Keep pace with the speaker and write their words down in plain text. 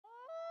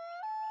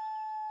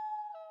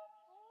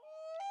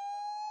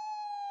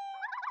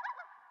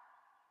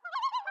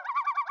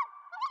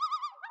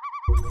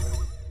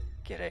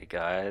G'day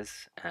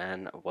guys,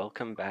 and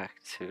welcome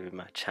back to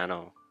my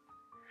channel.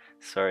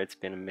 Sorry it's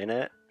been a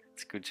minute,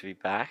 it's good to be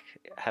back,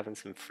 having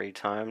some free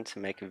time to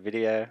make a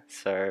video,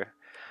 so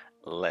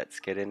let's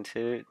get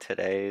into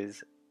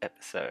today's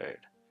episode.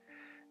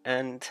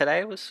 And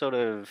today was sort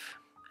of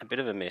a bit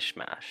of a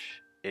mishmash.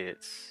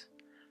 It's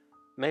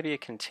maybe a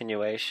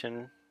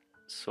continuation,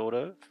 sort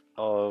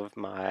of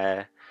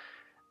my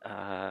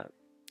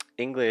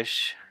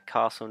English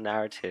castle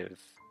narrative,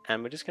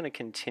 and we're just going to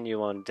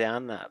continue on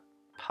down that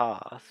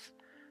path,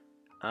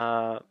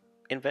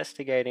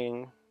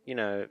 investigating,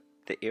 the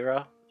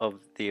era of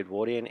the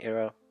Edwardian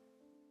era,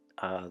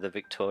 the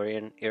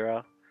Victorian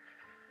era,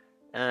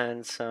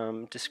 and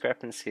some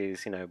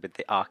discrepancies, with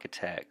the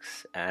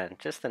architects and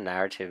just the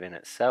narrative in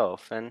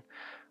itself. And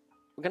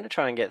we're going to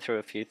try and get through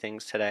a few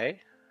things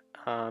today.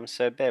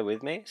 So bear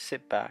with me,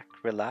 sit back,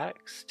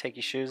 relax, take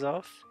your shoes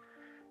off,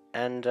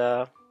 and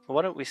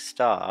why don't we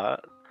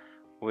start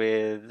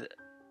with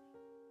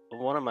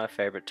one of my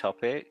favorite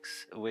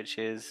topics, which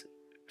is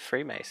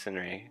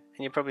Freemasonry. And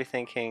you're probably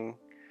thinking,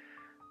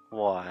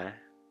 why?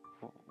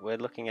 We're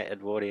looking at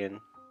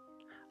Edwardian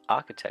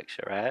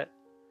architecture, right?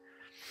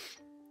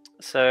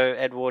 So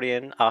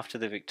Edwardian after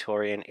the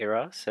Victorian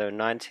era, so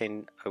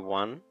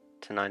 1901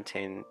 to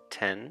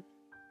 1910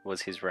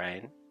 was his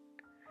reign.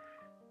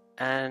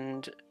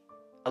 And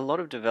a lot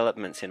of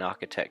developments in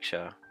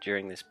architecture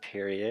during this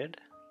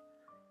period.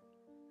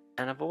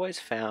 And I've always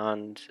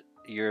found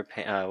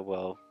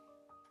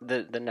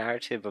the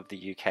narrative of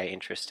the UK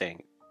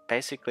interesting,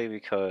 basically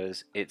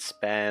because it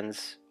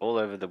spans all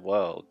over the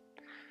world.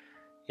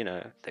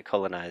 They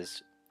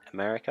colonized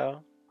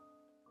America,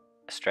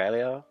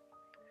 Australia,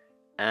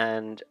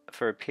 and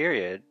for a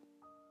period,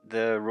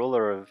 the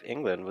ruler of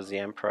England was the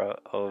Emperor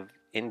of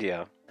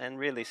India, and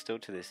really still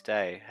to this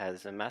day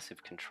has a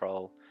massive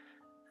control.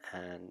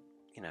 And,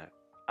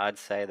 I'd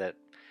say that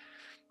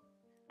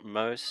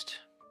most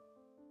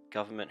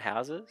government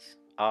houses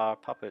are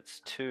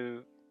puppets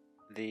to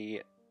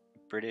the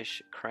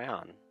British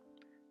Crown,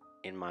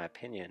 in my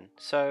opinion.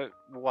 So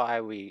why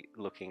are we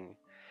looking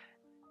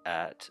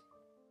at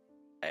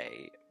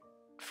a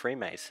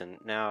Freemason?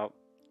 Now,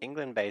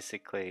 England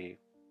basically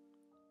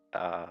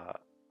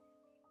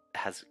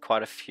has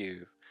quite a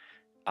few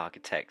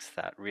architects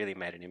that really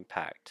made an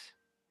impact.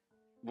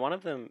 One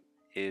of them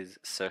is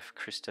Sir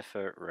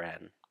Christopher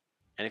Wren.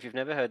 And if you've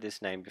never heard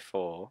this name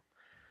before,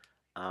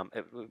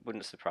 it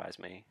wouldn't surprise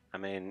me. I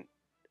mean,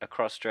 a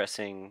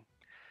cross-dressing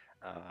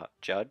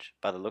judge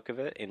by the look of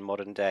it in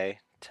modern day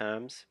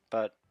terms,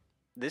 but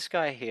this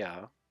guy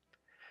here,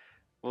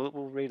 we'll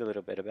read a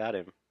little bit about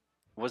him,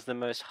 was the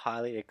most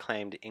highly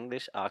acclaimed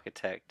English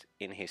architect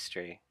in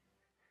history.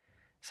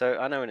 So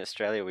I know in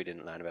Australia we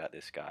didn't learn about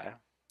this guy.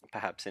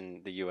 Perhaps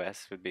in the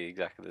US would be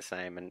exactly the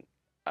same, and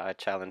I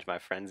challenge my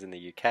friends in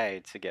the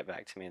UK to get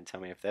back to me and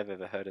tell me if they've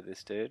ever heard of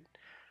this dude.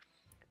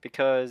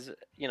 Because,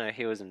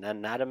 he was an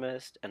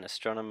anatomist, an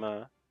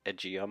astronomer, a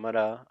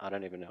geometer, I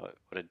don't even know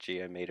what a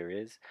geometer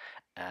is,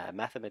 a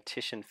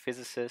mathematician,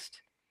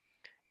 physicist.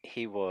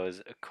 He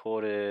was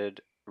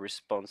accorded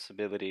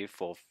responsibility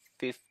for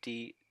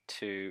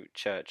 52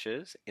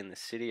 churches in the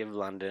city of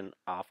London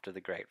after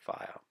the Great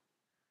Fire.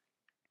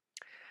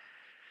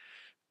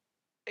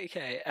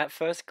 Okay, at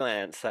first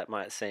glance that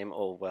might seem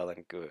all well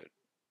and good,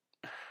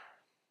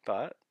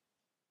 but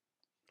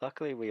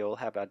luckily we all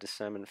have our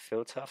discernment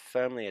filter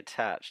firmly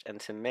attached,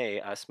 and to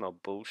me, I smell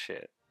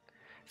bullshit.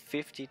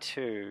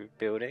 52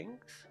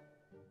 buildings?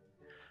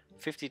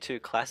 52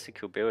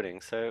 classical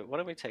buildings, so why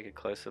don't we take a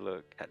closer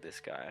look at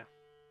this guy.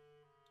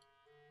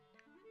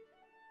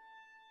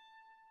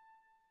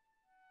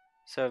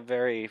 So a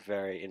very,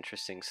 very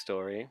interesting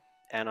story,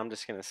 and I'm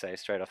just going to say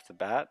straight off the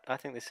bat, I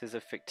think this is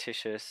a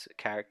fictitious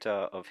character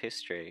of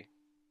history.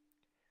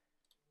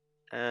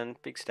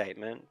 And big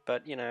statement,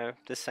 but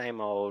the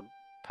same old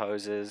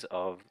poses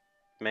of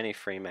many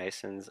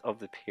Freemasons of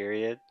the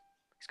period.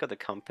 He's got the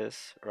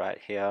compass right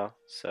here,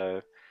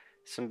 so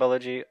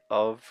symbology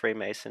of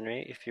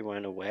Freemasonry, if you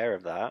weren't aware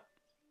of that.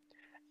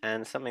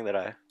 And something that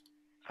I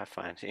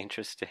find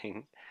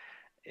interesting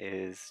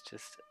is,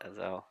 just as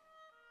I'll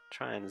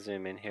try and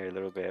zoom in here a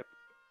little bit,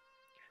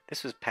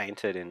 this was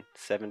painted in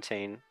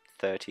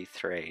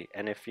 1733,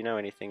 and if you know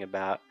anything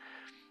about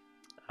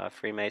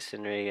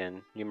Freemasonry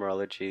and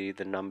numerology,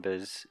 the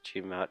numbers,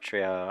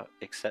 gematria,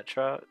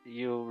 etc.,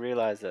 you'll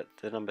realize that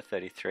the number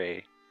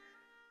 33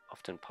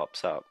 often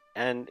pops up.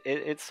 And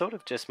it's sort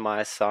of just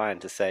my sign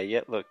to say,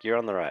 yeah, look, you're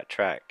on the right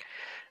track.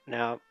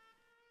 Now,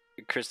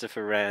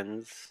 Christopher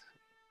Wren's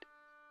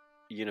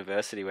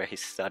university where he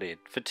studied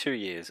for 2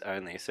 years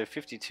only, so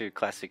 52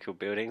 classical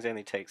buildings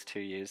only takes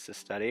 2 years to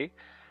study,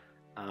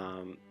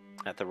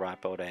 at the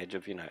ripe old age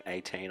of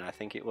 18, I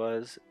think it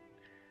was.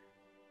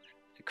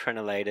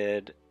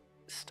 Crenellated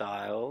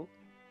style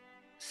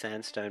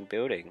sandstone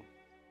building,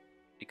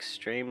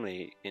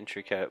 extremely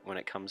intricate when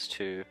it comes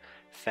to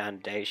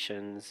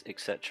foundations,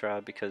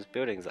 etc., because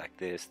buildings like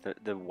this,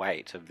 the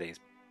weight of these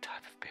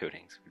type of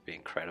buildings would be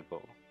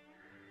incredible.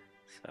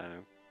 So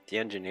the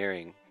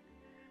engineering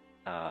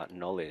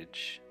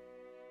knowledge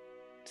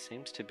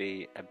seems to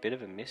be a bit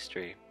of a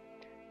mystery.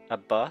 A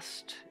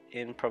bust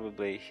in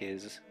probably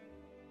his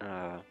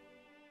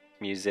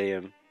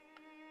museum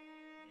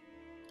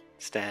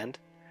stand.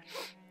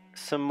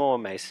 Some more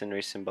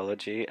masonry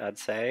symbology, I'd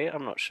say.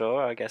 I'm not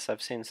sure. I guess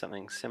I've seen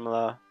something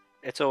similar.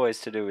 It's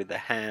always to do with the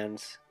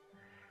hands.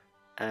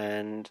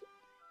 And,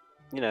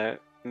 you know,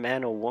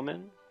 man or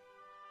woman.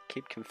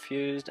 Keep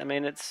confused. I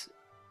mean,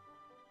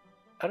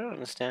 I don't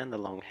understand the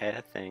long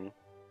hair thing.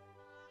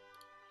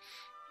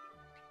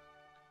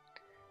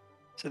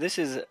 So this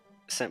is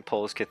St.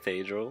 Paul's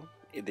Cathedral,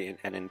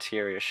 an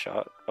interior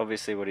shot.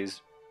 Obviously what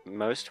he's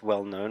most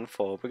well known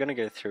for. We're going to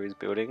go through his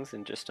buildings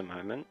in just a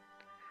moment.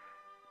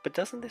 But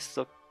doesn't this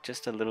look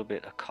just a little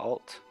bit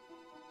occult?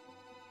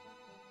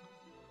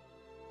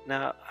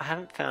 Now, I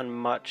haven't found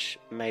much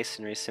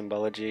masonry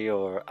symbology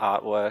or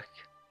artwork.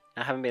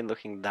 I haven't been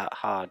looking that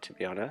hard, to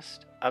be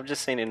honest. I've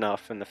just seen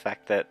enough in the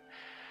fact that,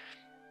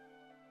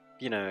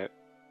 you know,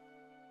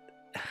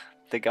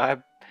 the guy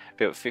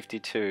built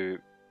 52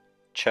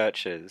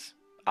 churches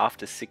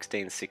after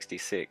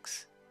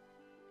 1666,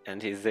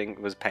 and his thing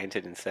was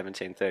painted in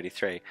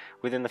 1733.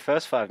 Within the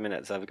first 5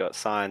 minutes, I've got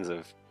signs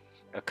of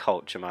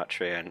occult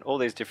gematria and all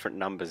these different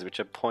numbers which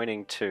are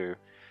pointing to,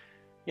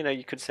 you know,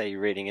 you could say you're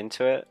reading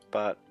into it,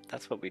 but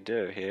that's what we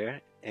do here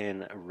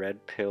in a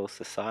Red Pill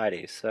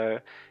society. So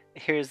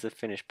here's the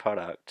finished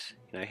product.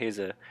 You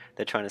know,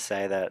 they're trying to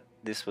say that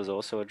this was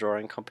also a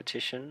drawing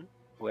competition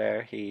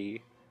where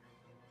he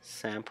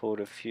sampled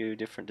a few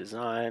different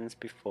designs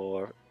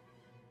before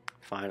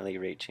finally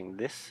reaching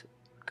this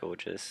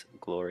gorgeous,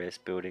 glorious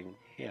building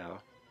here.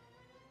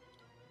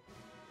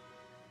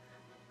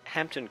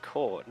 Hampton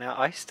Court. Now,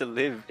 I used to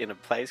live in a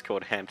place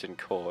called Hampton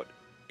Court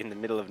in the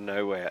middle of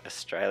nowhere,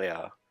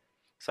 Australia.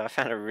 So I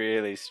found it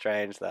really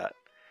strange that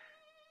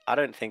I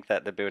don't think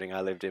that the building I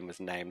lived in was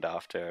named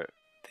after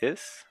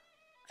this.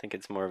 I think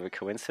it's more of a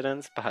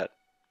coincidence, but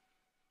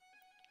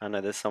I know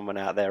there's someone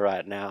out there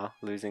right now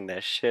losing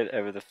their shit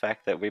over the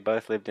fact that we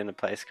both lived in a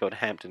place called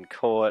Hampton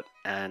Court,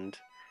 and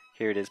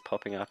here it is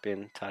popping up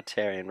in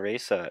Tartarian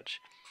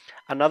research.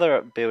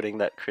 Another building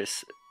that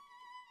Chris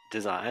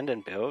designed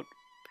and built,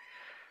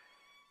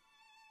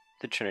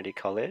 the Trinity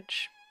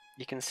College.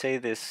 You can see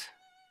this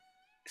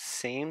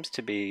seems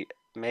to be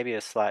maybe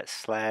a slight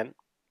slant,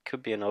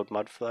 could be an old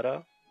mud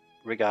flutter.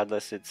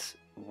 Regardless, it's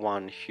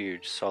one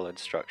huge solid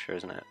structure,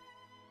 isn't it?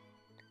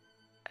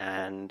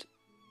 And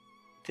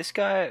this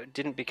guy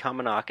didn't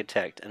become an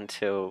architect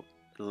until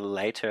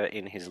later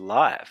in his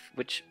life,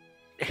 which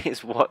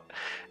is what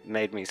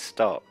made me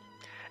stop.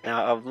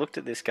 Now, I've looked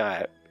at this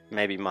guy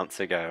maybe months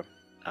ago,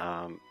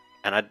 and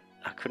I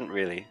couldn't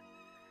really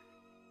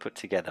put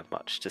together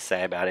much to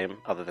say about him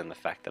other than the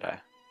fact that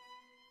I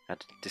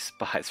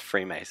despise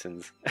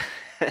Freemasons.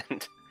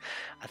 And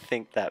I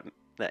think that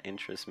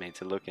interests me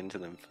to look into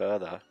them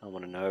further. I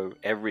want to know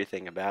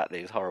everything about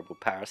these horrible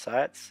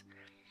parasites.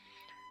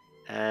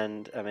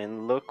 And I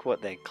mean, look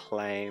what they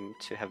claim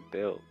to have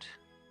built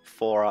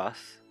for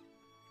us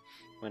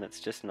when it's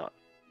just not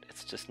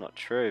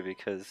true,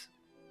 because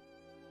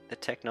the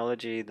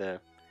technology,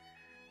 the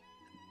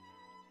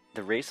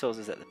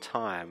resources at the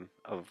time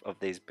of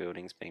these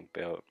buildings being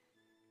built,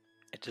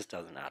 it just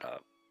doesn't add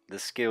up. The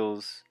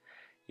skills,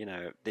 you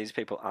know, these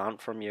people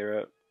aren't from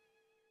Europe.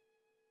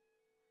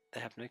 They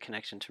have no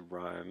connection to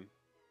Rome.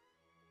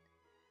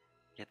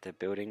 Yet their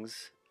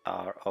buildings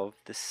are of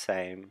the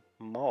same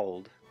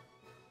mold.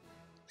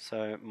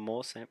 So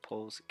more St.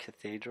 Paul's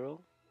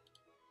Cathedral.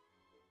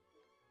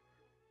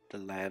 The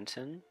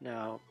lantern.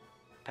 Now,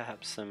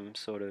 perhaps some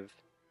sort of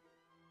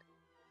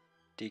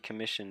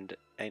decommissioned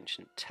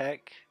ancient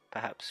tech,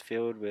 perhaps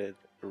filled with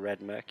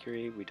red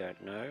mercury, we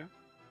don't know.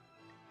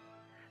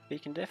 But you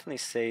can definitely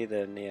see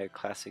the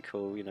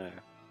neoclassical, you know,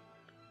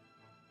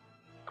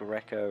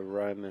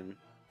 Greco-Roman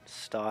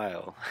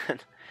style.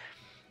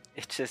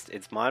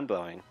 It's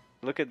mind-blowing.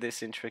 Look at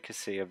this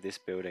intricacy of this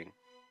building.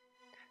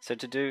 So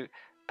to do,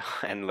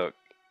 and look,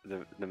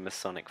 the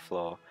Masonic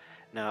floor.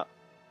 Now,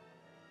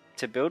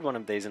 to build one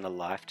of these in a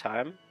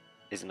lifetime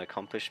is an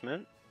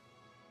accomplishment.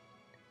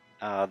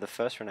 The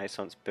first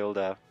Renaissance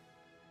builder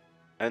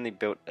only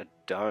built a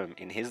dome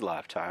in his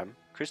lifetime.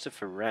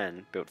 Christopher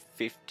Wren built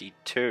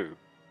 52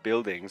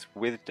 buildings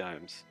with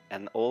domes,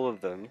 and all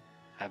of them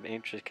have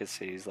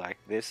intricacies like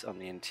this on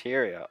the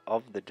interior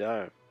of the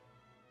dome.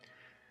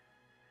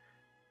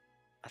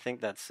 I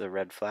think that's a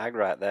red flag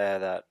right there,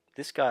 that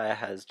this guy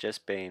has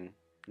just been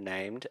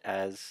named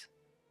as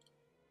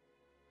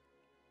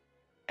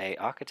an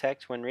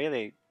architect when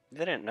really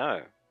they don't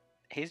know.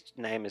 His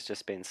name has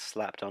just been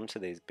slapped onto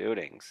these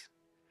buildings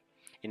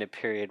in a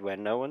period where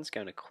no one's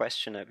going to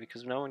question it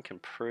because no one can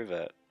prove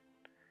it.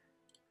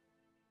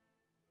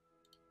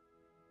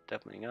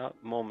 Doubling up,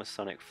 more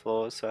Masonic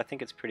floors, so I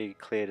think it's pretty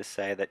clear to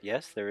say that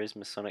yes, there is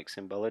Masonic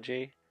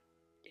symbology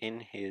in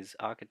his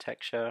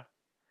architecture,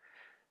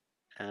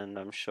 and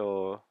I'm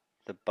sure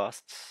the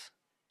busts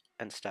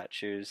and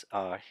statues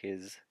are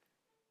his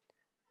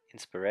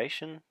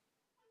inspiration.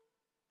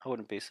 I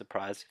wouldn't be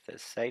surprised if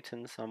there's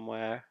Satan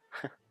somewhere.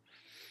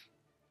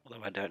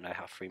 Although I don't know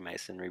how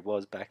Freemasonry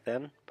was back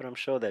then, but I'm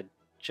sure they're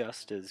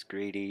just as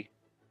greedy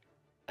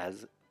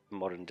as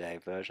modern day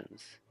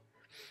versions.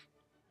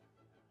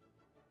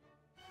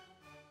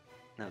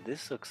 Now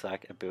this looks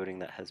like a building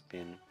that has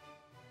been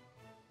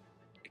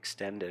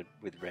extended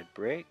with red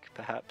brick,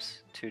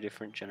 perhaps 2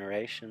 different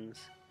generations.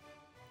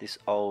 This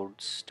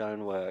old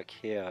stonework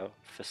here,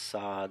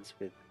 facades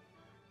with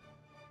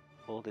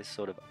all this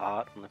sort of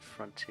art on the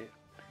front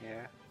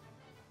here.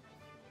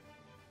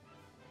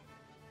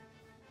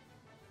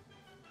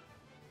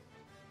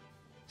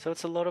 So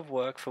it's a lot of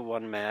work for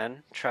one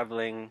man,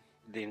 traveling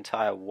the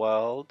entire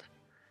world,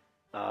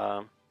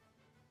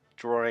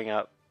 drawing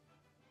up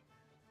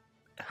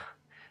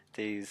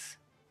these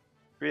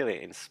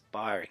really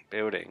inspiring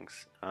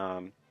buildings,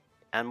 and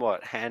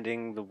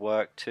handing the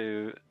work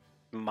to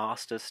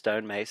master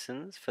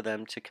stonemasons for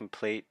them to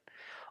complete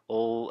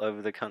all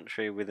over the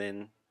country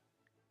within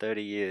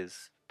 30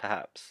 years,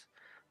 perhaps,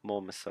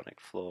 more Masonic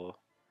floor.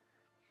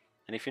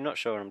 And if you're not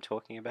sure what I'm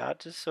talking about,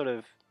 just sort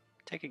of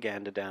take a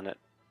gander down at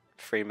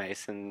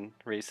Freemason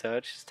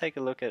research, just take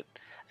a look at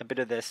a bit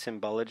of their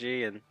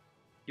symbology and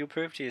you'll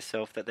prove to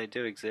yourself that they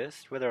do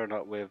exist, whether or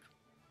not we've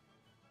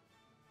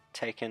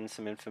taken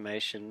some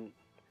information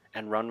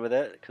and run with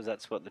it, because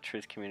that's what the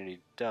truth community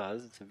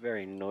does. It's a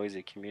very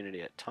noisy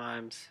community at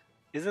times.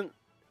 Isn't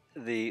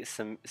the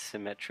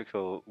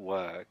symmetrical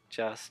work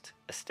just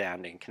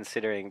astounding,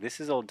 considering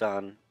this is all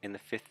done in the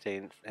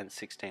 15th and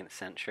 16th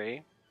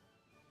century,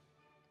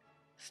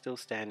 still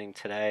standing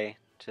today?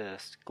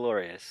 Just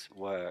glorious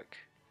work,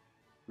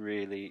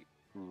 really,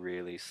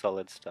 really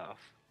solid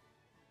stuff.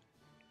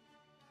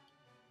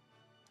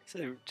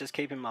 So just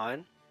keep in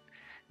mind,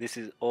 this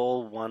is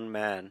all one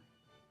man.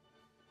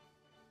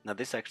 Now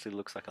this actually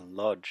looks like a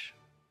lodge,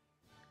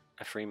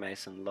 a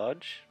Freemason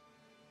lodge.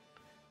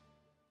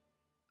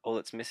 All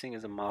it's missing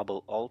is a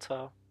marble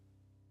altar,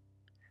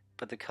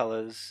 but the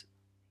colours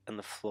and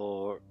the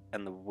floor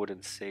and the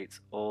wooden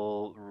seats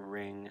all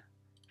ring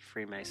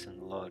Freemason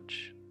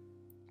lodge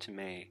to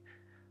me.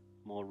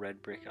 More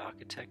red brick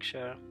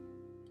architecture.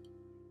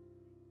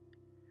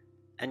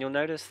 And you'll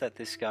notice that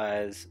this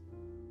guy's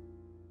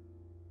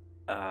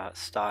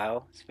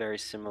style is very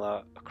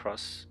similar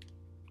across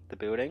the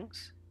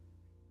buildings.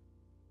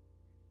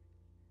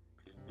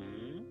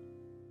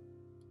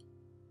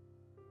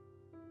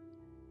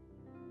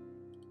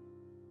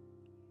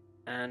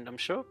 And I'm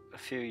sure a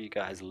few of you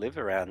guys live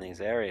around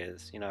these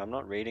areas. You know, I'm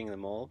not reading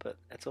them all, but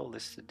it's all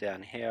listed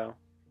down here.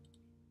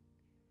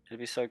 It'd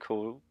be so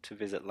cool to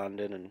visit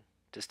London and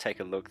just take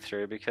a look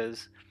through,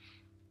 because,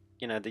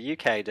 you know, the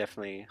UK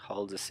definitely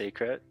holds a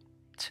secret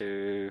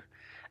to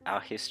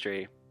our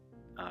history,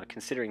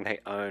 considering they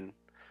own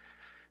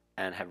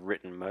and have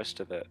written most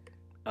of it.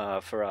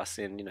 For us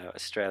in, you know,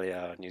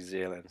 Australia, New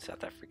Zealand,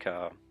 South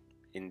Africa,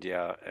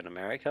 India, and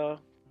America.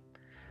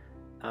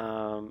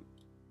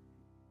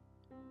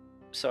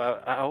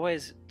 So I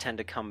always tend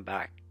to come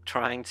back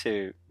trying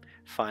to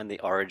find the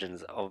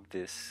origins of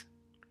this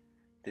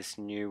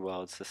new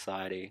world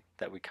society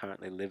that we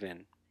currently live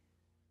in.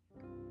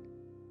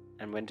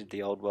 And when did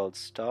the old world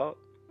stop?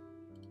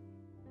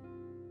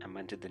 And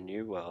when did the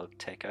new world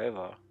take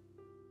over?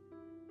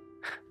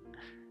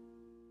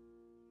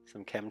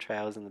 Some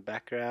chemtrails in the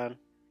background,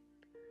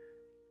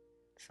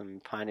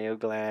 some pineal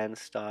gland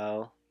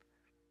style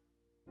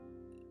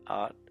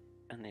art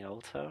in the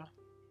altar.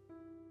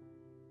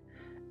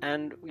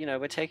 And, you know,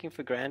 we're taking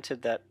for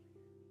granted that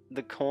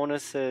the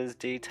cornices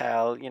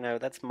detail, you know,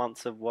 that's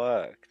months of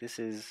work. This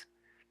is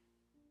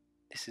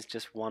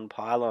just one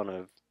pylon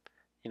of,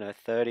 you know,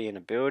 30 in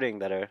a building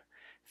that are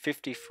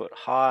 50 foot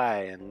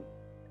high, and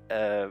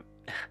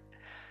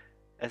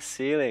a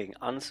ceiling,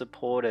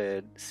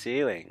 unsupported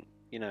ceiling,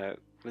 you know,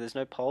 where there's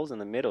no poles in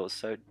the middle.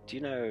 So do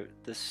you know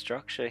the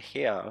structure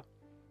here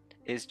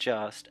is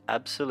just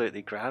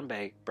absolutely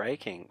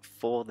groundbreaking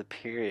for the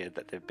period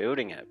that they're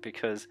building it,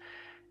 because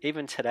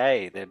even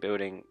today they're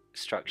building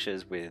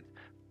structures with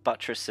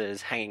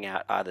buttresses hanging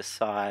out either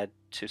side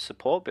to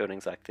support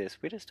buildings like this.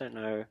 We just don't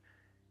know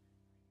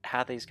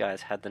how these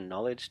guys had the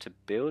knowledge to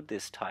build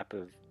this type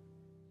of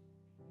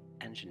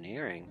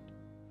engineering.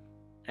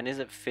 And is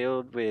it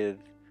filled with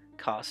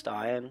cast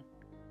iron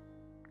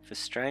for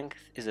strength?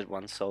 Is it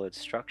one solid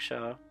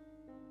structure?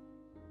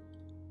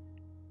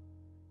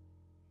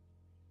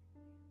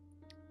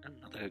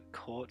 Another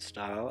court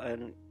style,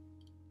 and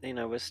you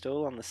know, we're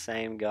still on the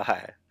same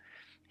guy.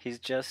 He's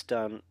just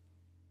done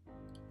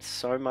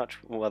so much.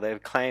 Well,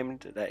 they've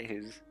claimed that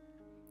he's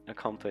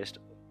accomplished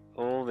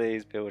all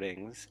these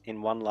buildings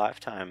in one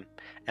lifetime,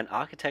 and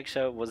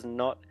architecture was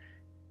not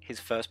his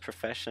first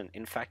profession.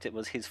 In fact, it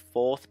was his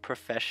 4th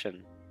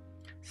profession.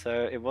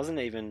 So it wasn't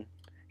even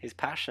his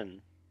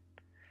passion.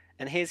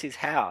 And here's his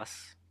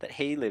house that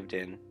he lived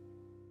in.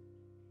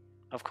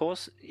 Of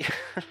course,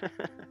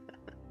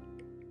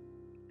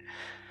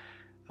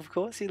 of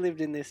course he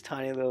lived in this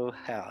tiny little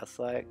house.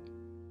 Like,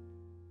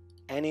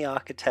 any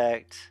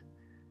architect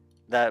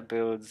that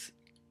builds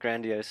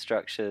grandiose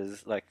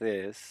structures like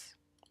this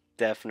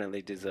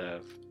definitely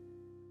deserve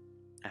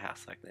a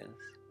house like this.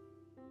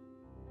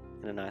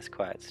 in a nice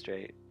quiet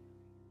street.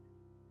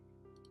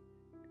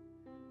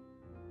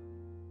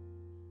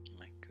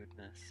 My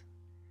goodness.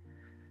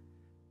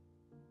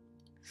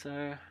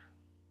 So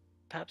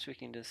perhaps we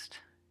can just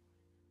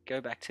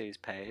go back to his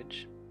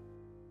page.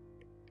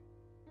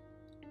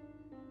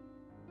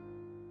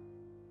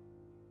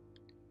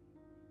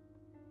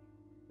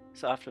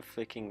 So after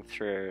flicking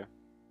through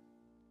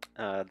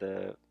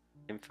the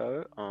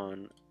info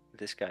on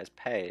this guy's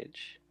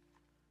page,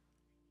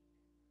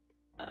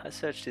 I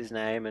searched his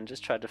name and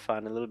just tried to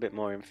find a little bit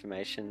more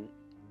information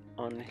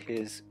on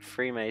his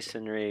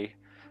Freemasonry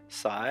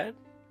side,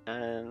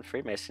 and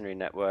Freemasonry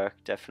network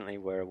definitely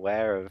were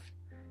aware of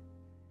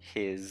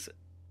his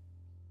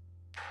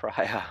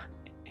prior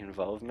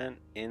involvement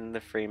in the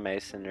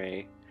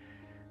Freemasonry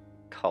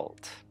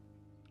cult.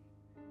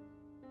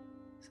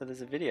 So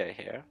there's a video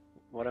here.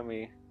 Why don't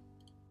we...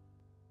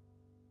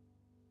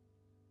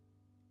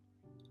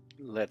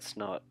 Let's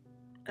not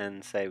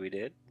and say we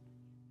did.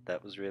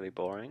 That was really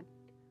boring.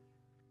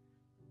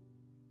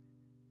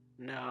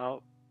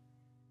 Now,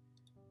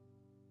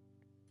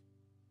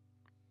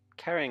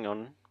 carrying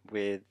on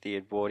with the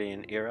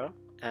Edwardian era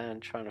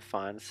and trying to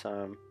find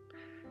some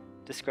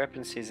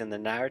discrepancies in the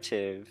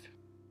narrative,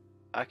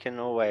 I can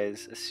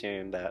always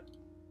assume that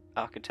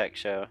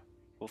architecture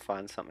will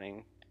find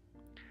something.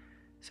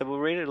 So we'll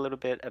read a little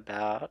bit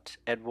about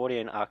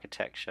Edwardian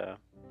architecture.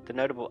 The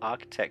notable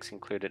architects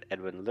included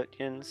Edwin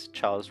Lutyens,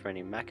 Charles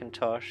Rennie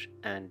Mackintosh,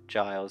 and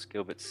Giles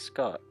Gilbert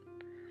Scott.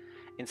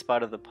 In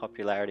spite of the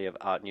popularity of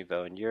Art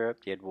Nouveau in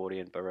Europe, the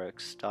Edwardian Baroque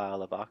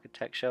style of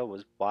architecture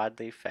was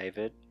widely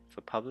favoured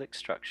for public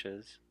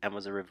structures and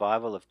was a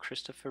revival of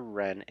Christopher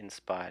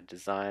Wren-inspired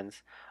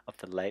designs of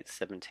the late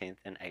 17th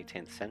and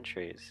 18th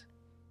centuries.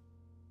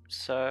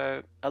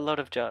 So a lot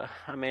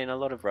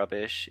of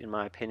rubbish in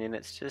my opinion.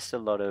 It's just a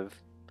lot of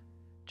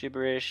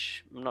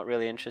gibberish. I'm not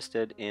really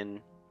interested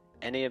in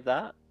any of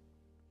that.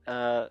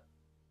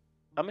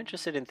 I'm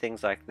interested in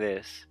things like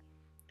this.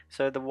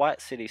 So the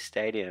White City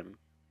Stadium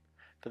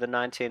for the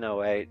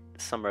 1908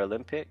 Summer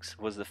Olympics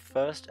was the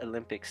first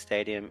Olympic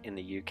stadium in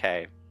the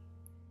UK.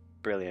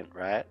 Brilliant,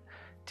 right?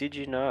 Did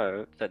you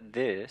know that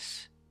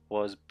this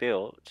was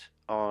built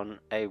on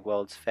a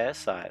World's Fair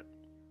site?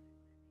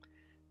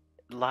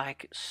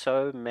 Like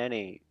so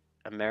many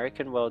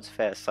American World's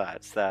Fair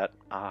sites that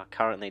are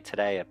currently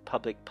today a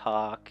public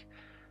park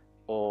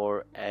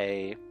or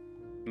a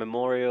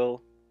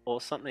memorial or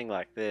something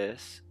like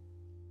this,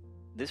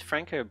 this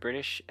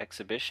Franco-British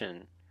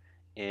exhibition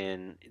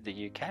in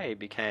the UK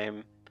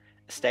became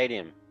a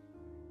stadium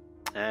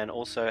and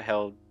also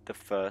held the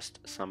first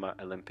Summer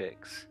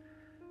Olympics.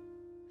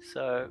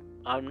 So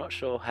I'm not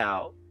sure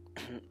how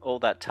all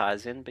that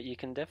ties in, but you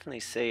can definitely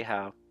see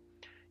how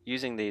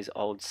using these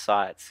old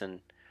sites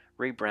and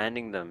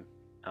rebranding them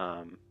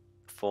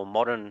for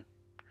modern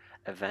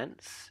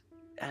events,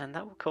 and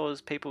that will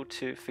cause people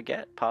to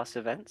forget past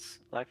events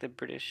like the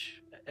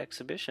British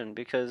exhibition,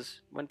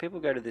 because when people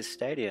go to this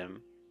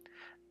stadium,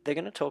 they're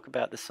going to talk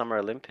about the Summer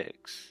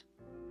Olympics,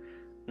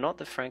 not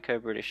the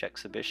Franco-British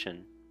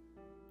exhibition.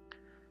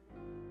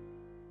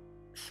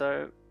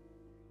 So,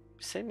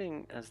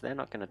 seeming as they're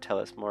not going to tell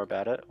us more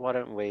about it, why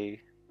don't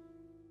we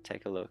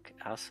take a look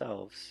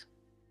ourselves?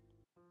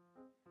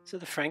 So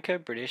the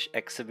Franco-British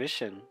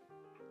exhibition,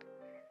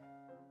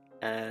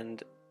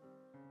 and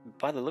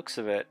by the looks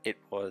of it, it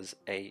was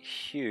a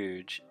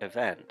huge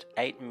event.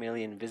 8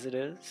 million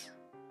visitors,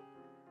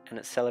 and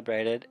it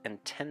celebrated a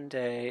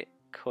 10-day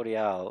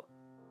cordial,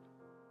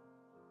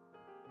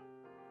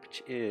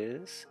 which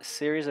is a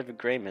series of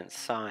agreements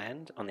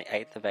signed on the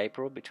 8th of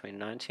April between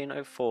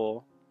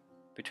 1904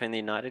 between the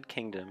United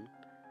Kingdom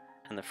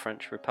and the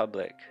French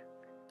Republic,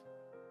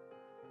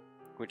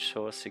 which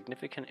saw a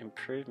significant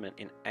improvement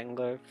in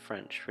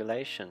Anglo-French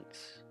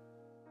relations.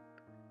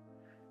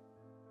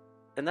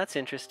 And that's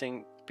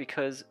interesting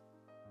because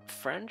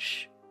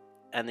French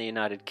and the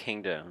United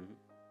Kingdom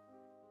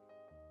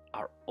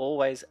are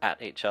always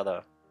at each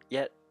other,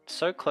 yet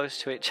so close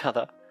to each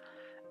other,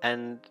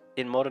 and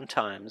in modern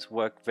times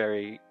work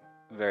very,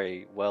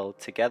 very well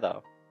together.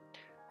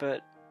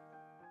 But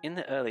in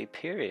the early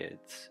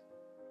periods,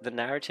 the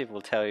narrative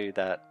will tell you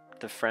that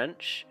the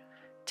French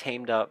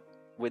teamed up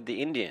with the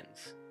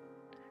Indians,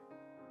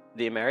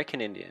 the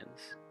American Indians,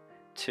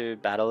 to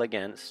battle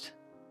against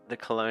the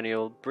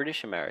colonial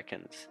British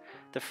Americans.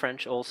 The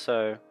French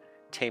also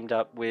teamed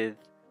up with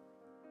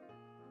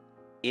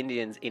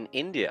Indians in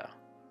India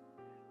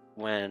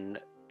when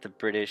the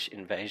British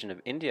invasion of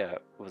India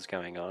was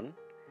going on,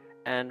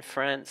 and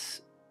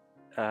France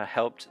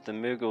helped the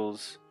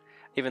Mughals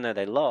even though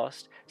they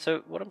lost.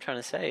 So what I'm trying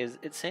to say is,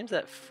 it seems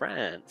that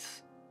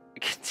France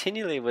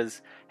continually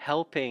was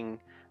helping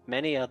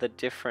many other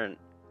different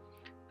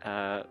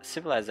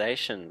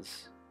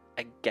civilizations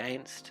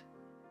against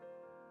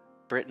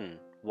Britain.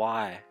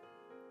 Why?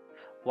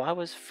 Why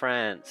was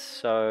France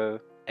so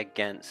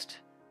against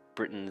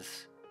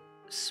Britain's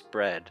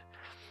spread?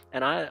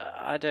 And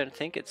I don't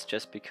think it's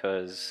just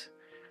because,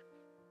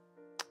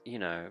 you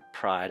know,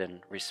 pride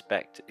and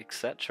respect,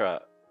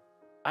 etc.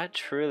 I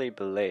truly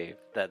believe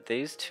that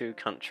these two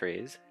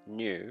countries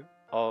knew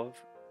of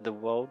the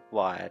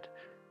worldwide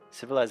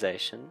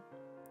civilization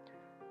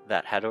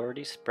that had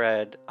already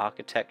spread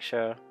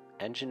architecture,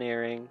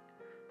 engineering,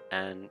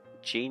 and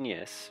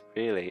genius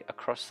really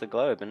across the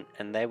globe,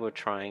 and they were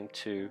trying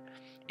to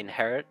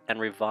inherit and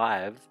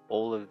revive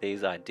all of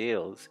these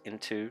ideals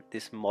into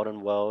this modern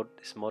world,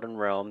 this modern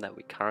realm that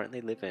we currently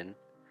live in.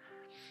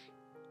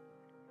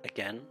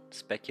 Again,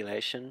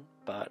 speculation,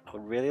 but I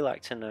would really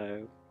like to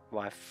know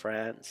why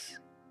France,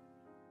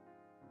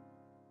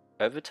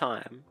 over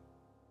time,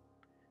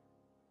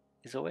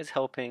 is always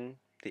helping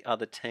the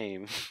other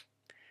team.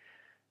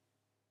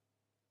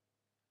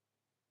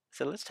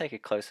 So let's take a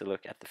closer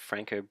look at the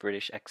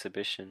Franco-British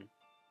exhibition.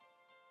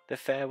 The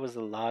fair was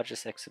the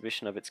largest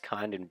exhibition of its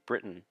kind in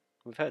Britain.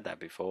 We've heard that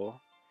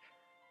before.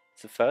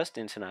 It's the first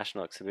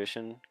international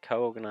exhibition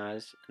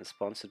co-organized and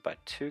sponsored by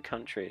two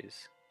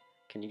countries.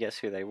 Can you guess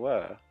who they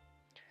were?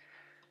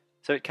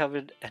 So it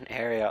covered an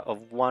area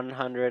of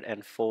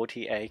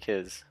 140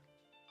 acres.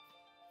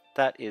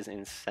 That is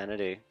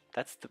insanity.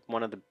 That's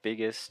one of the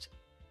biggest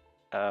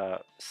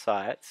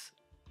sites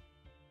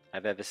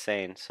I've ever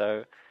seen.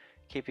 So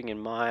keeping in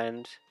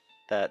mind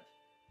that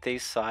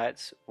these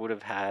sites would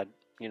have had,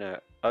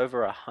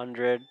 over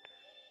 100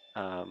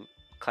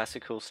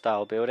 classical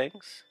style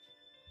buildings,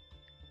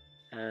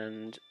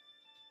 and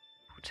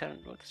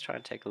let's try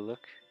and take a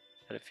look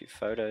at a few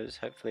photos.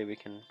 Hopefully we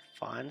can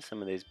find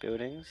some of these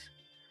buildings.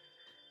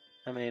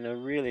 I mean, a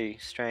really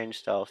strange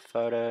style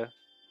photo,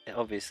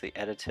 obviously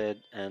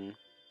edited, and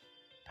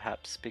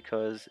perhaps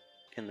because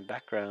in the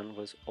background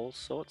was all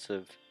sorts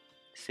of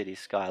city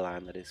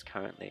skyline that is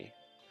currently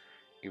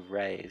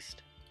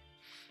erased.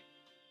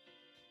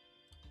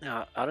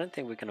 Now, I don't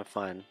think we're going to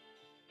find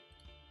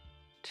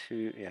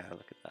too... Yeah,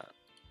 look at that.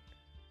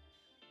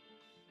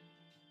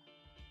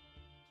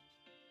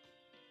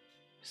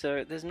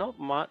 So there's not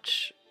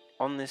much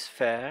on this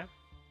fair,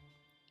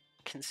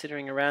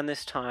 considering around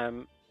this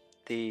time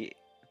the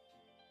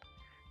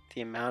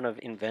amount of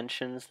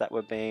inventions that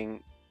were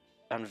being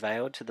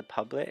unveiled to the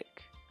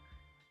public.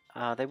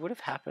 They would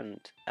have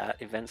happened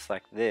at events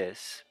like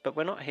this, but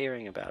we're not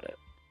hearing about it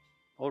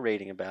or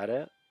reading about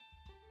it.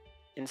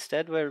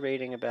 Instead, we're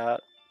reading about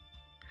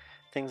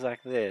things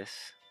like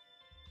this.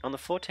 On the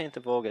 14th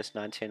of August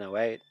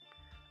 1908,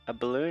 a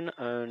balloon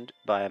owned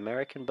by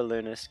American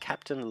balloonist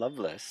Captain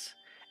Lovelace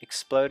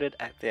exploded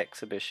at the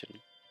exhibition,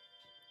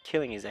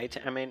 killing his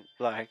 18... I mean,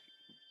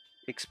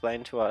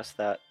 explain to us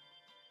that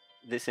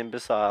this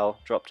imbecile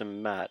dropped a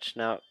match.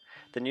 Now,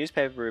 the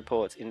newspaper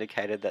reports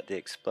indicated that the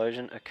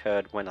explosion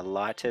occurred when a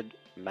lighted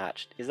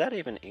match... Is that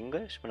even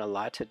English? When a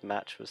lighted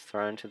match was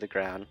thrown to the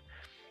ground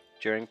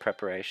during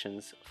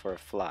preparations for a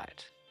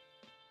flight.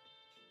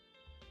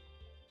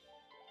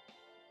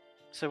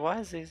 So why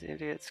has these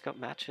idiots got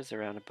matches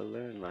around a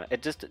balloon?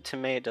 It just, to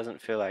me, it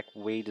doesn't feel like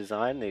we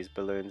designed these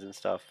balloons and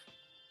stuff.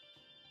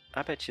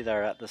 I bet you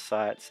they're at the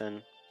sites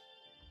and...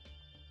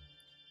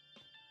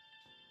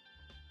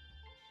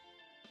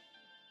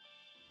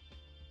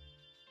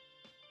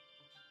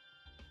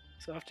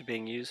 So after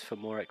being used for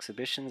more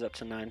exhibitions up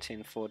to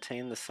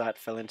 1914, the site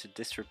fell into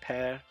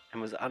disrepair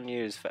and was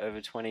unused for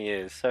over 20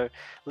 years. So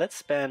let's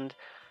spend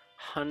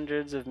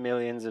hundreds of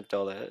millions of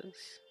dollars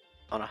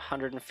on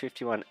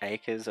 151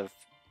 acres of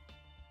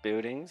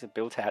buildings, a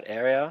built-out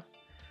area,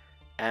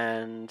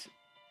 and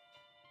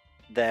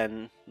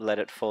then let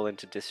it fall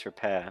into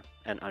disrepair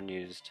and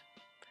unused.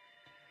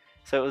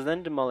 So it was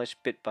then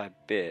demolished bit by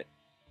bit.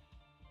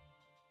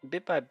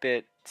 Bit by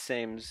bit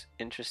seems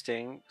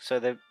interesting. So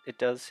it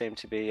does seem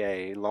to be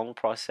a long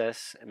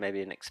process,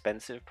 maybe an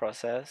expensive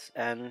process,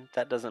 and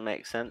that doesn't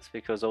make sense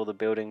because all the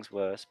buildings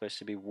were supposed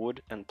to be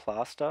wood and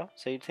plaster,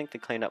 so you'd think the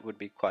cleanup would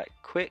be quite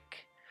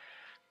quick.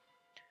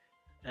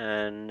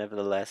 And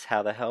nevertheless,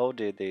 how the hell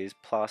did these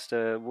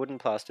wooden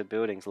plaster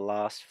buildings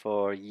last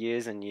for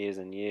years and years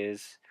and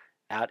years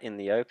out in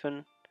the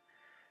open,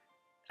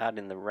 out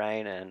in the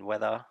rain and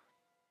weather?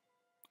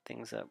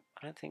 Things that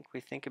I don't think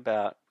we think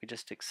about. We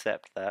just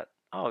accept that,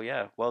 oh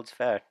yeah, World's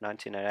Fair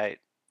 1908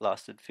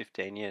 lasted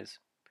 15 years.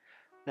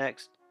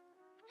 Next.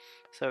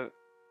 So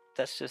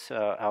that's just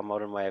our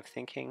modern way of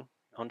thinking.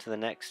 On to the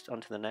next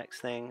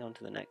thing,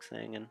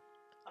 and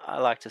I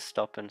like to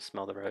stop and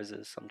smell the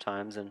roses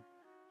sometimes and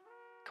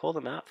call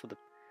them out for the...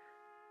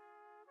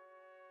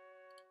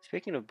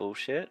 Speaking of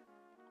bullshit,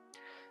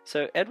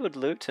 so Edward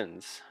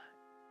Lutyens,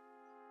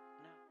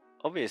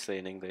 obviously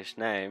an English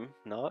name,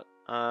 not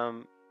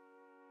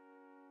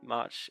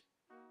March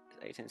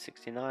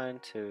 1869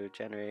 to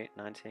January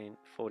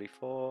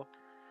 1944,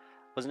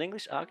 was an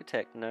English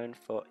architect known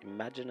for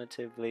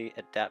imaginatively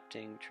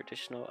adapting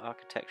traditional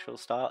architectural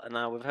style. And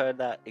now we've heard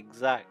that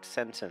exact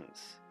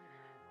sentence.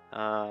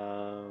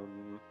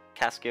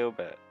 Cass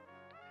Gilbert,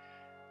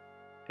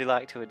 who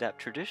liked to adapt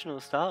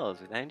traditional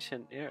styles with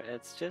ancient era.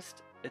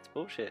 It's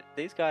bullshit.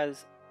 These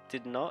guys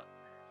did not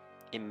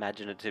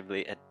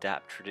imaginatively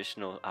adapt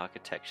traditional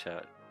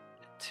architecture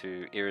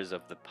to eras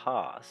of the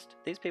past.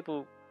 These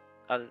people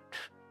are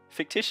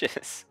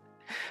fictitious.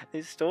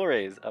 These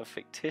stories are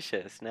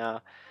fictitious.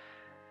 Now,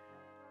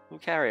 we'll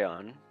carry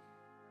on.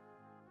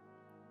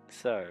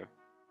 So,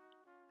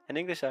 in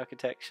English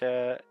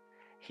architecture,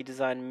 he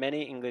designed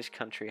many English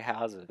country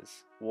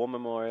houses, war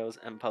memorials,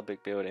 and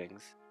public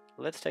buildings.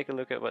 Let's take a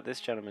look at what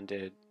this gentleman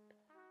did.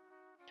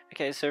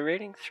 Okay, so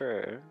reading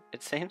through,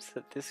 it seems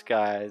that this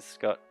guy's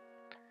got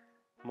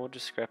more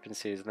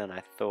discrepancies than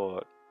I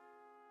thought.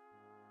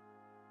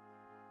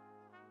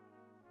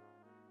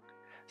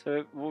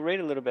 So we'll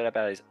read a little bit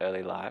about his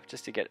early life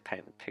just to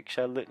paint the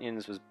picture.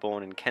 Lutyens was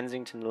born in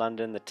Kensington,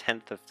 London, the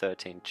 10th of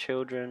 13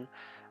 children,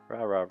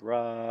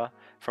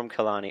 from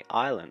Killarney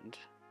Island.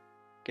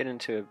 Get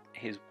into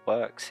his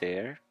works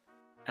here,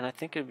 and I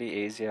think it'd be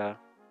easier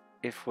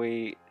if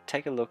we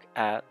take a look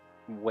at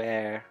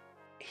where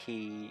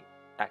he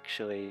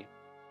actually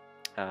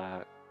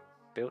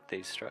built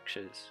these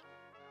structures.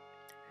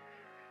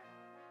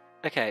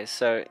 Okay,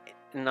 so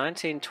in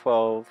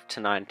 1912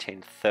 to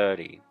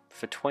 1930,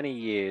 for 20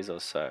 years or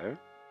so,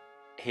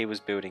 he was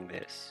building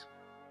this.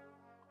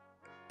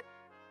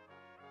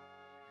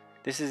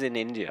 This is in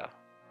India.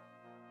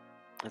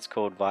 It's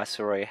called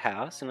Viceroy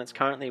House, and it's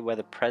currently where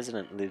the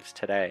president lives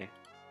today.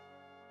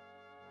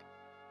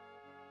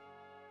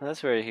 And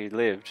that's where he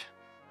lived,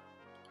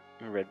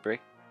 in red brick.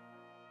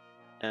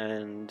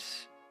 And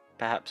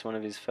perhaps one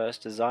of his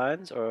first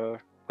designs,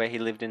 or where he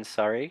lived in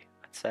Surrey,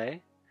 I'd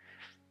say.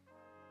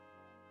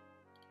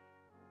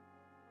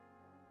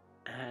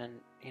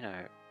 And, you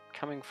know,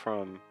 coming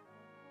from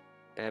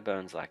bare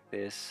bones like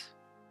this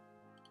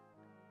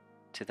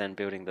to then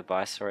building the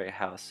Viceroy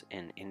House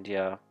in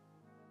India,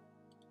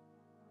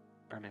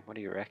 I mean, what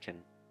do you reckon?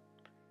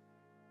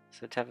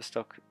 So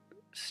Tavistock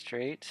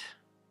Street,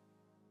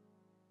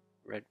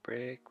 red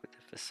brick with the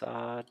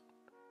facade.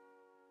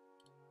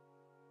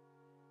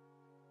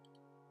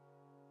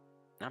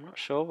 I'm not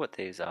sure what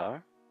these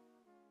are.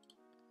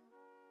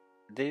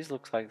 These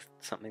look like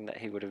something that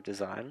he would have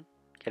designed,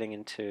 getting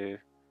into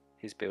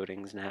his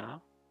buildings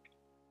now.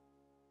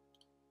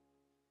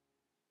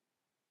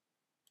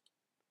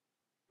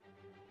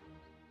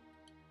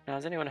 Now,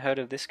 has anyone heard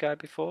of this guy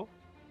before?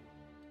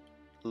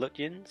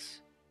 Lutyens?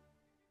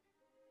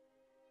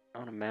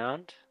 On a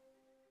mound?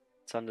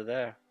 It's under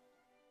there.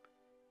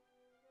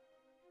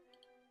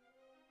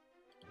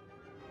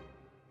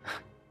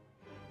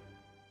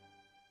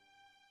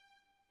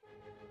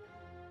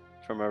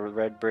 From a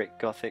red brick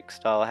Gothic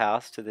style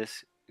house to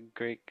this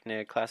Greek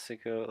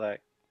neoclassical,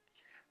 like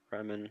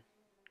Roman.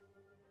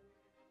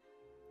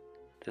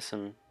 There's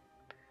some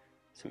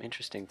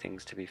interesting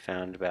things to be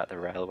found about the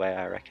railway,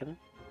 I reckon.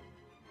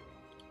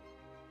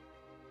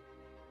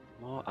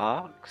 More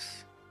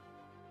arcs.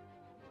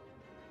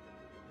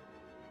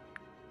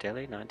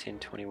 Delhi,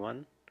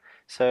 1921.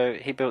 So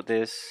he built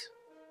this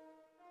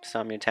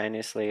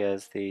simultaneously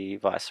as the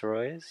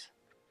viceroys.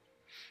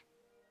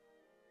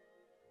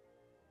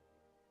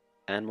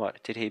 And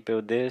what, did he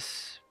build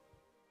this?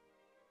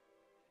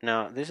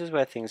 Now, this is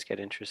where things get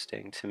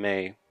interesting to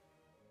me.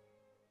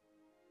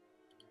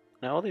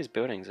 Now, all these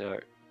buildings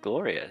are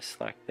glorious.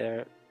 Like,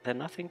 they're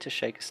nothing to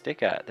shake a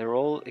stick at. They're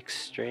all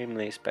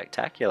extremely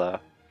spectacular.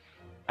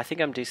 I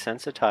think I'm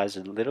desensitized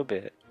a little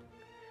bit,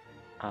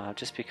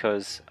 just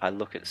because I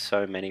look at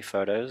so many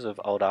photos of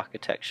old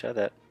architecture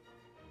that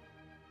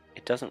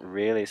it doesn't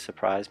really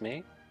surprise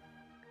me.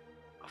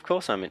 Of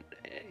course, I'm,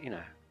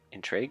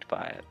 intrigued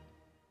by it,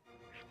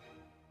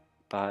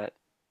 but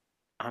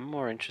I'm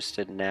more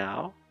interested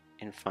now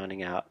in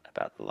finding out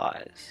about the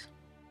lies.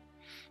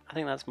 I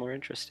think that's more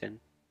interesting.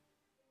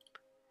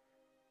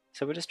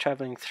 So we're just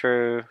traveling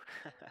through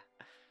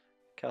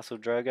Castle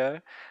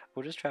Drogo.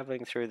 We're just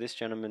traveling through this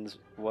gentleman's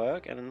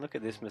work, and look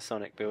at this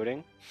Masonic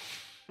building.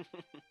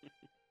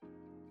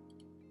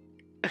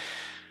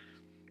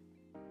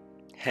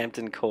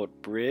 Hampton Court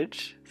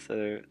Bridge.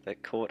 So the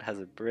court has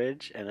a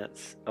bridge, and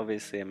it's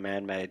obviously a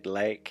man-made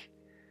lake,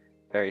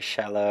 very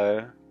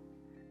shallow,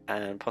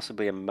 and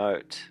possibly a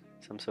moat,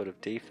 some sort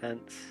of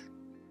defense.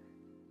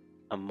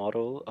 A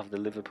model of the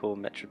Liverpool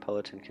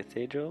Metropolitan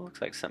Cathedral. Looks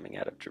like something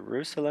out of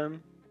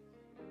Jerusalem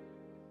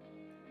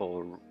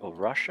or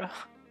Russia.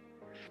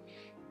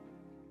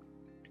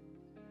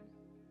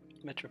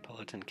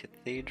 Metropolitan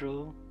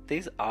Cathedral.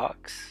 These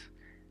arcs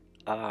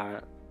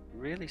are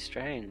really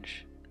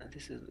strange.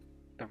 This is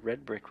a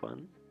red brick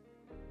one.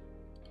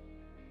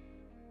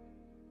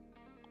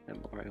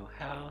 Memorial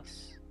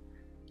House.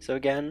 So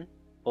again,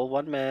 all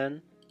one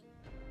man.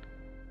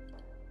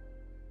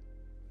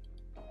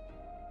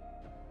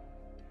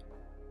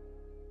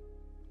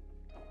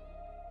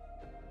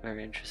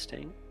 Very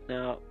interesting.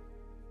 Now,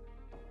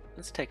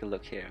 let's take a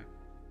look here.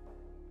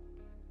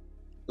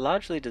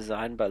 Largely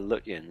designed by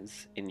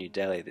Lutyens in New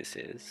Delhi, this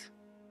is.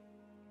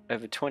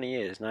 Over 20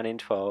 years,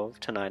 1912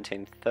 to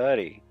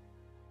 1930.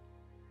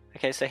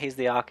 Okay, so he's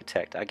the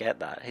architect, I get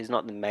that. He's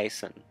not the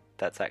mason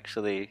that's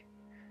actually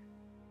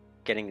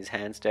getting his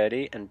hands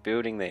dirty and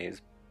building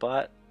these.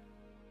 But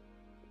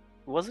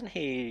wasn't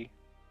he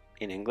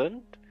in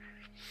England?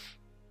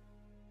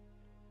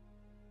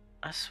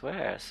 I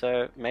swear.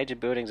 So, major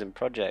buildings and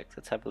projects,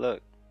 let's have a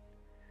look.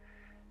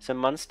 So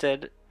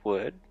Munstead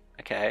Wood,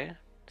 okay.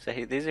 So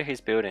these are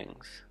his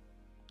buildings.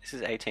 This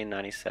is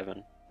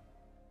 1897.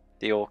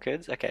 The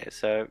orchids, okay,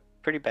 so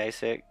pretty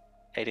basic.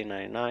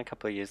 1899, a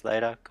couple of years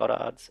later,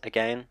 Goddard's,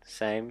 again,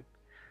 same,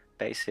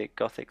 basic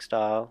Gothic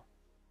style.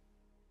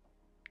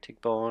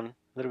 Tigborn, a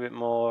little bit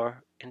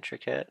more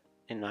intricate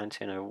in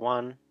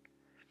 1901.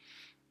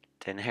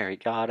 Tenary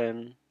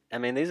Garden. I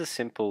mean, these are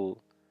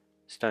simple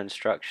stone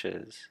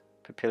structures.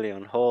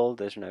 Papillion Hall,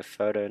 there's no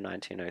photo,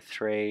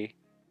 1903.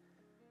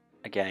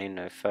 Again,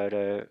 no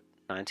photo,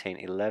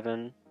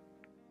 1911.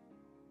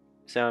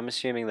 So I'm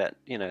assuming that,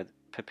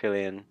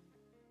 Papillion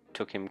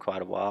took him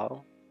quite a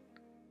while.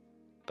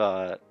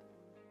 But,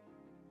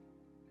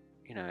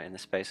 in the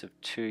space of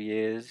 2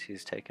 years,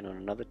 he's taken on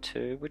another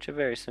 2, which are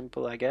very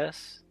simple, I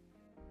guess.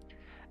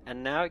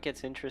 And now it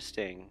gets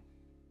interesting.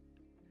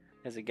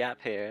 There's a gap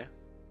here.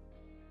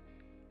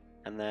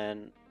 And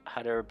then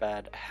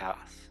Hyderabad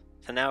House.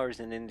 So now he's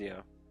in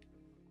India.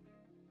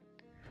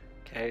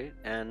 Okay,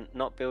 and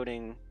not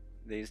building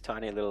these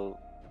tiny little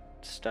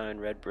stone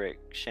red brick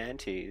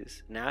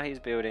shanties. Now he's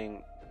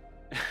building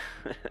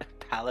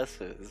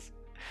palaces.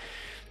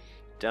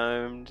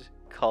 Domed,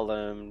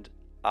 columned,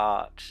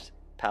 arched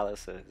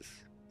palaces.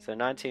 So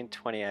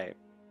 1928.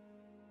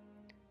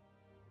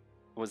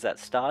 Was that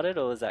started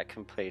or was that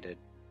completed?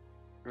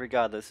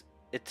 Regardless,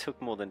 it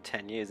took more than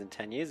 10 years, and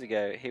 10 years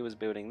ago he was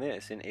building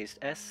this in East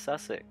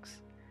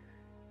Sussex.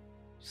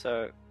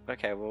 So, so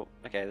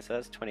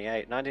that's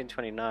 28.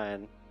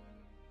 1929,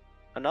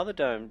 another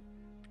dome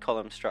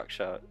column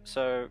structure.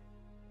 So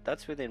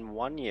that's within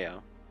 1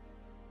 year.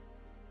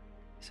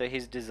 So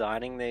he's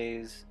designing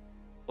these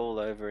all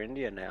over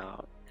India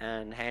now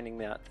and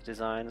handing out the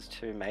designs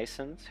to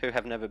masons who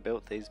have never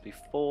built these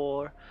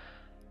before,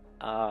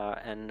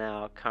 and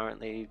now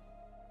currently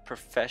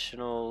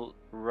professional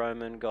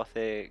Roman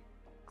Gothic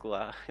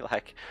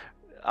like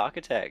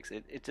architects.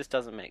 It just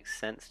doesn't make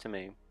sense to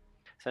me.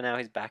 So now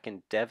he's back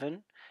in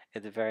Devon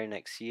in the very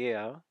next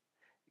year,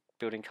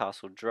 building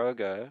Castle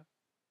Drogo.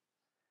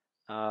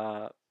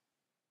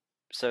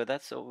 So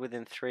that's all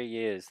within 3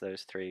 years,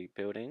 those 3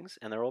 buildings,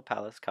 and they're all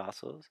palace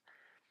castles.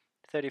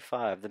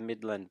 35, the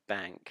Midland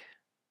Bank.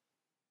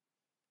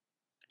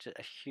 Just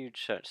a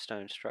huge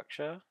stone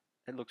structure.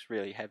 It looks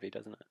really heavy,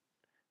 doesn't it?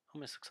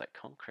 Almost looks like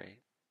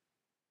concrete.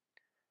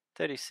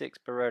 36,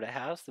 Baroda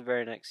House, the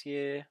very next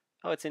year.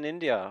 Oh, it's in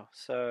India.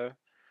 So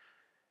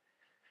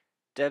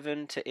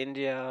Devon to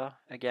India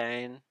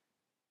again,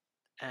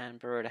 and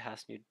Baroda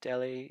House, New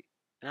Delhi.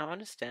 Now I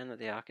understand that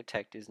the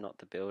architect is not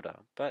the builder,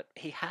 but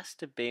he has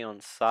to be on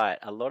site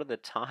a lot of the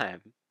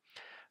time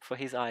for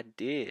his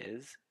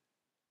ideas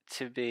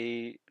to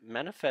be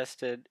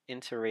manifested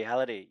into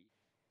reality.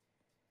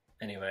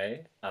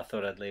 Anyway, I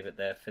thought I'd leave it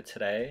there for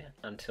today.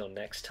 Until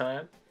next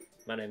time,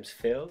 my name's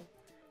Phil,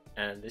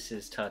 and this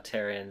is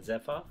Tartarian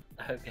Zephyr.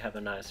 I hope you have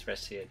a nice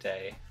rest of your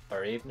day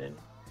or evening,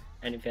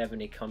 and if you have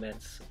any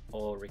comments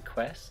or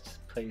requests,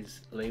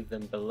 please leave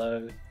them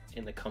below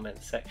in the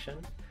comments section.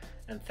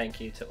 And thank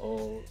you to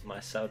all my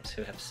subs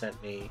who have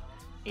sent me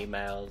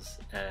emails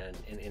and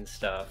in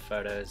Insta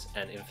photos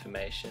and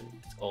information.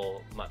 It's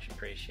all much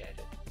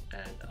appreciated,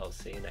 and I'll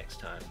see you next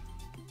time.